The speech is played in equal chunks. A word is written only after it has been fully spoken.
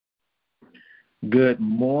Good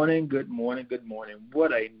morning, good morning, good morning.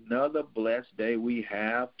 What another blessed day we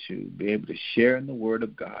have to be able to share in the Word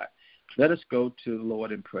of God. Let us go to the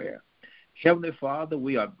Lord in prayer. Heavenly Father,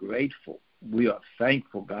 we are grateful. We are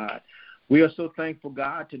thankful, God. We are so thankful,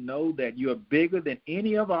 God, to know that you are bigger than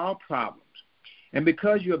any of our problems. And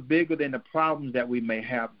because you're bigger than the problems that we may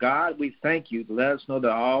have, God, we thank you to let us know that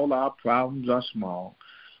all our problems are small.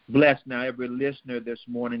 Bless now every listener this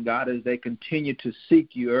morning, God, as they continue to seek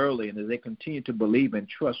you early and as they continue to believe and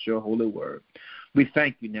trust your holy word. We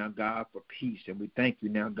thank you now, God, for peace, and we thank you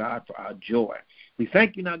now, God, for our joy. We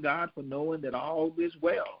thank you now, God, for knowing that all is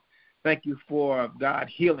well. Thank you for, God,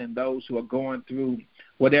 healing those who are going through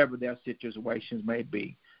whatever their situations may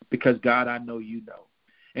be, because, God, I know you know.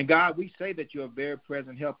 And, God, we say that you're a very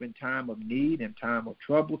present help in time of need and time of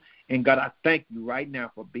trouble. And, God, I thank you right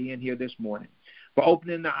now for being here this morning, for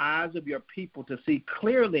opening the eyes of your people to see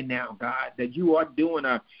clearly now, God, that you are doing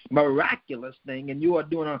a miraculous thing and you are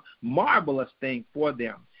doing a marvelous thing for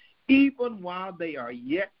them. Even while they are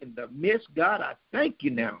yet in the midst, God, I thank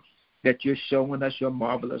you now that you're showing us your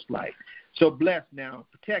marvelous light. So bless now,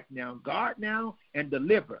 protect now, guard now, and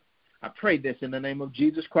deliver. I pray this in the name of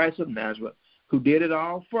Jesus Christ of Nazareth, who did it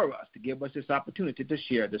all for us to give us this opportunity to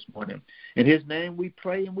share this morning. In his name we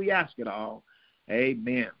pray and we ask it all.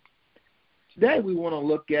 Amen. Today we want to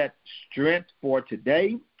look at strength for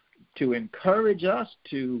today, to encourage us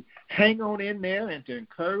to hang on in there and to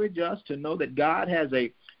encourage us to know that God has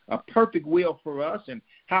a perfect will for us and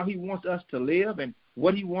how he wants us to live and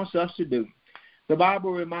what he wants us to do. The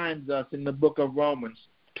Bible reminds us in the book of Romans,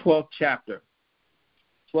 12th chapter,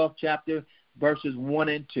 verses 1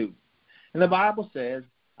 and 2. And the Bible says,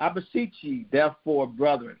 I beseech ye, therefore,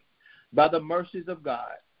 brethren, by the mercies of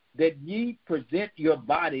God, that ye present your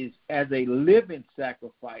bodies as a living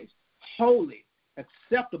sacrifice, holy,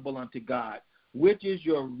 acceptable unto God, which is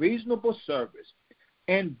your reasonable service.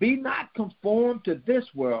 And be not conformed to this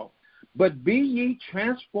world, but be ye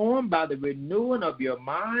transformed by the renewing of your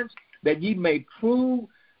minds, that ye may prove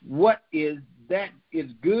what is that is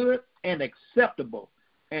good and acceptable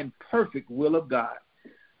and perfect will of God.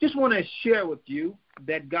 Just want to share with you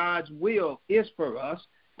that God's will is for us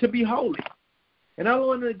to be holy. And not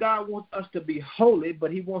only does God want us to be holy,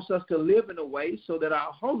 but he wants us to live in a way so that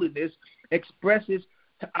our holiness expresses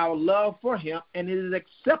our love for him and it is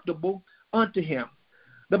acceptable unto him.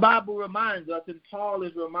 The Bible reminds us, and Paul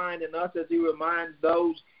is reminding us as he reminds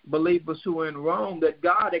those believers who are in Rome, that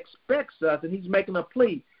God expects us, and he's making a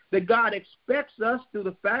plea, that God expects us through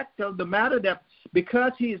the fact of the matter that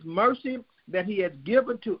because his mercy that he has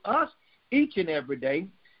given to us each and every day,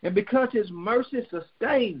 and because his mercy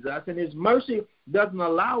sustains us and his mercy doesn't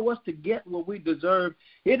allow us to get what we deserve,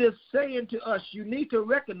 it is saying to us, you need to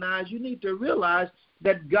recognize, you need to realize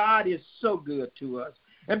that God is so good to us.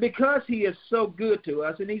 And because he is so good to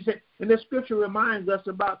us, and he said, and the scripture reminds us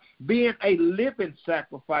about being a living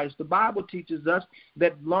sacrifice. The Bible teaches us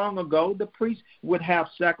that long ago the priests would have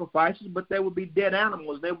sacrifices, but they would be dead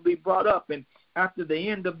animals. They would be brought up, and after the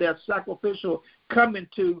end of their sacrificial coming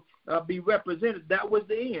to be represented, that was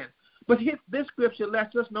the end. But this scripture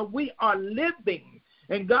lets us know we are living,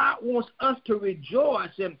 and God wants us to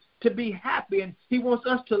rejoice and to be happy, and he wants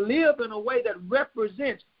us to live in a way that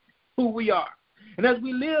represents who we are. And as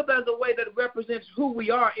we live as a way that represents who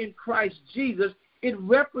we are in Christ Jesus, it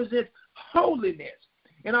represents holiness.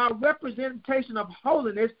 And our representation of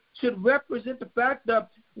holiness should represent the fact that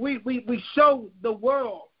we show the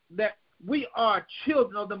world that we are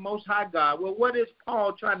children of the Most High God. Well, what is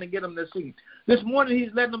Paul trying to get them to see? This morning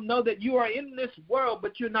he's letting them know that you are in this world,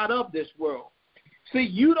 but you're not of this world. See,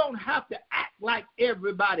 you don't have to act like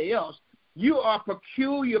everybody else. You are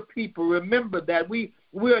peculiar people. Remember that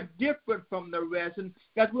we're different from the rest. And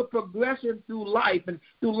as we're progressing through life and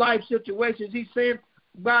through life situations, he's saying,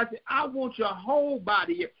 God, I want your whole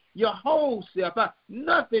body, your whole self,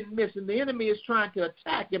 nothing missing. The enemy is trying to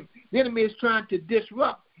attack him. The enemy is trying to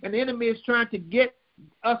disrupt. And the enemy is trying to get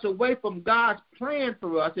us away from God's plan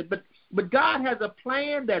for us. But God has a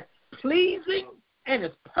plan that's pleasing and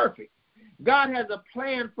it's perfect. God has a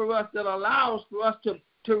plan for us that allows for us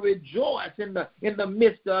to rejoice in the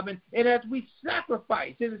midst of it. And as we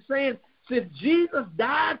sacrifice, it's saying, since Jesus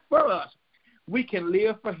died for us, we can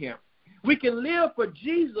live for him. We can live for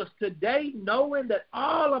Jesus today, knowing that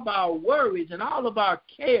all of our worries and all of our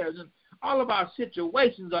cares and all of our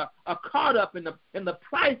situations are caught up in the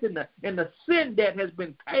price and the sin debt has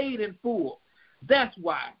been paid in full. That's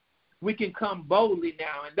why we can come boldly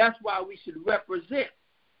now, and that's why we should represent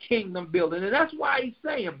kingdom building. And that's why he's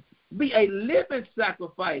saying, be a living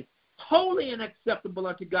sacrifice, holy and acceptable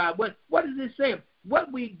unto God. What is he saying?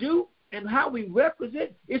 What we do and how we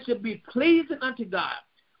represent, it should be pleasing unto God,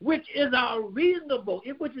 which is our reasonable,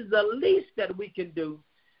 which is the least that we can do,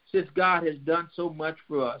 since God has done so much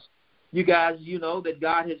for us. You guys, you know that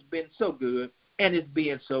God has been so good and is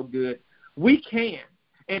being so good. We can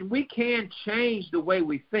change the way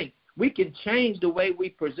we think. We can change the way we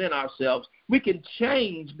present ourselves. We can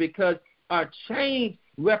change because our change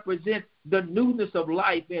represents the newness of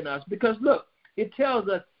life in us. Because, look, it tells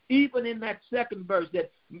us, even in that second verse,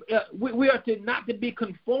 that we are not to be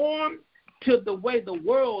conformed to the way the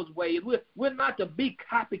world's way. We're not to be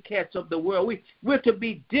copycats of the world. We're to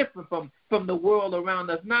be different from the world around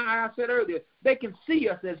us. Now, I said earlier, they can see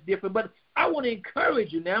us as different, but I want to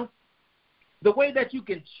encourage you now, the way that you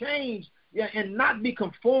can change and not be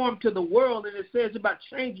conformed to the world, and it says about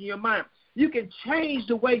changing your mind. You can change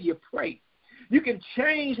the way you pray. You can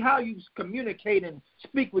change how you communicate and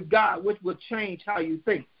speak with God, which will change how you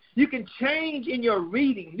think. You can change in your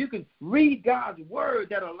reading. You can read God's word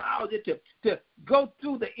that allows it to go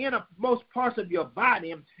through the innermost parts of your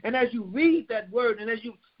body. And as you read that word and as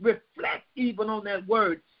you reflect even on that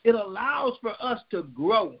word, it allows for us to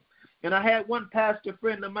grow. And I had one pastor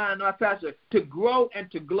friend of mine, our pastor, to grow and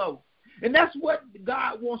to glow. And that's what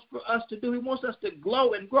God wants for us to do. He wants us to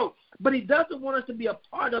glow and grow. But he doesn't want us to be a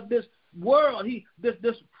part of this world,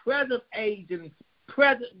 this present age and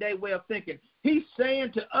present day way of thinking. He's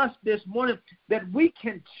saying to us this morning that we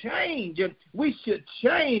can change, and we should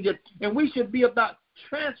change it, and we should be about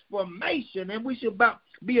transformation, and we should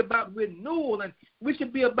be about renewal, and we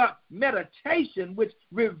should be about meditation, which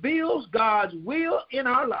reveals God's will in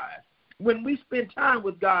our lives. When we spend time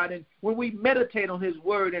with God and when we meditate on his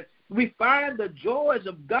word, and we find the joys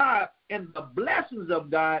of God and the blessings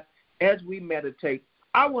of God as we meditate.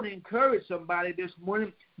 I want to encourage somebody this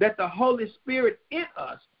morning that the Holy Spirit in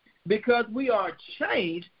us, because we are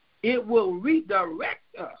changed, it will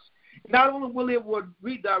redirect us. Not only will it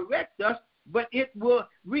redirect us, but it will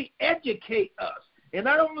re-educate us. And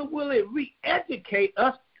not only will it re-educate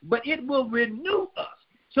us, but it will renew us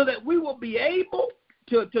so that we will be able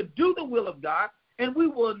to do the will of God, and we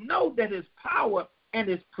will know that his power and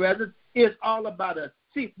his presence is all about us.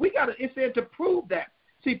 See, it said to prove that.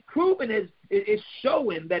 See, proving is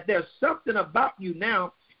showing that there's something about you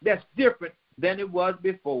now that's different than it was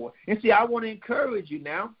before. And see, I want to encourage you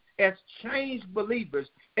now, as changed believers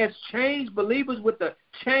with a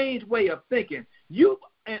changed way of thinking. You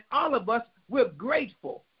and all of us, we're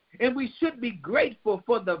grateful. And we should be grateful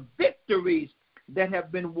for the victories that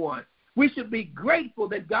have been won. We should be grateful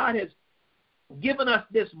that God has given us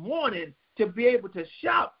this morning to be able to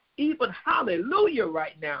shout even hallelujah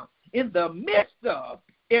right now in the midst of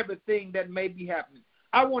everything that may be happening.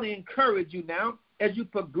 I want to encourage you now as you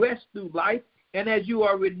progress through life and as you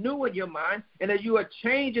are renewing your mind and as you are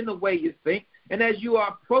changing the way you think and as you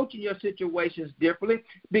are approaching your situations differently,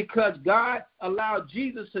 because God allowed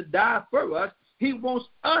Jesus to die for us. He wants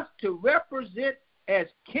us to represent as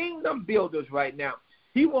kingdom builders right now.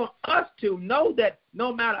 He wants us to know that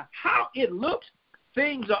no matter how it looks,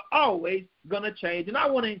 things are always going to change. And I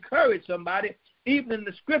want to encourage somebody, even in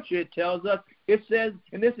the scripture it tells us, it says,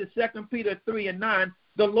 and this is 2 Peter 3:9,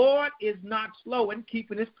 the Lord is not slow in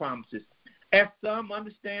keeping his promises, as some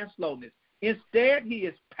understand slowness. Instead, he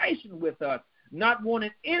is patient with us, not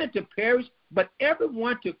wanting any to perish, but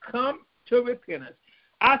everyone to come to repentance.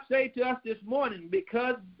 I say to us this morning,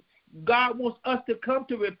 because God wants us to come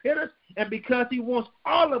to repentance and because he wants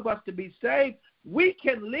all of us to be saved, we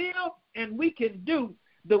can live and we can do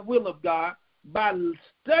the will of God by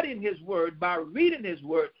studying his word, by reading his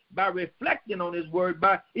word, by reflecting on his word,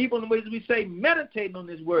 by, even as we say, meditating on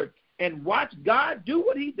his word, and watch God do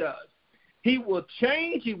what he does. He will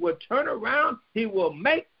change, he will turn around, he will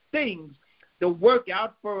make things to work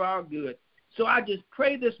out for our good. So I just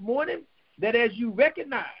pray this morning that as you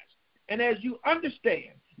recognize and as you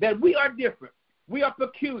understand that we are different, we are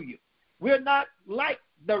peculiar, we're not like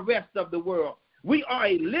the rest of the world. We are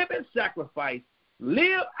a living sacrifice.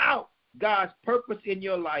 Live out God's purpose in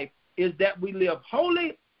your life is that we live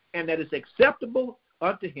holy and that it's acceptable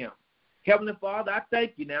unto him. Heavenly Father, I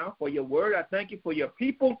thank you now for your word. I thank you for your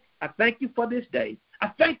people. I thank you for this day.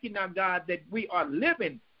 I thank you now, God, that we are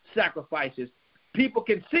living sacrifices. People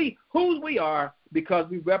can see who we are because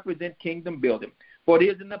we represent kingdom building. For it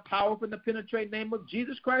is in the powerful and the penetrating name of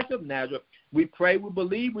Jesus Christ of Nazareth, we pray, we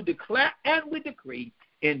believe, we declare, and we decree.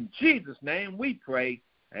 In Jesus' name we pray.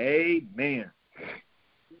 Amen.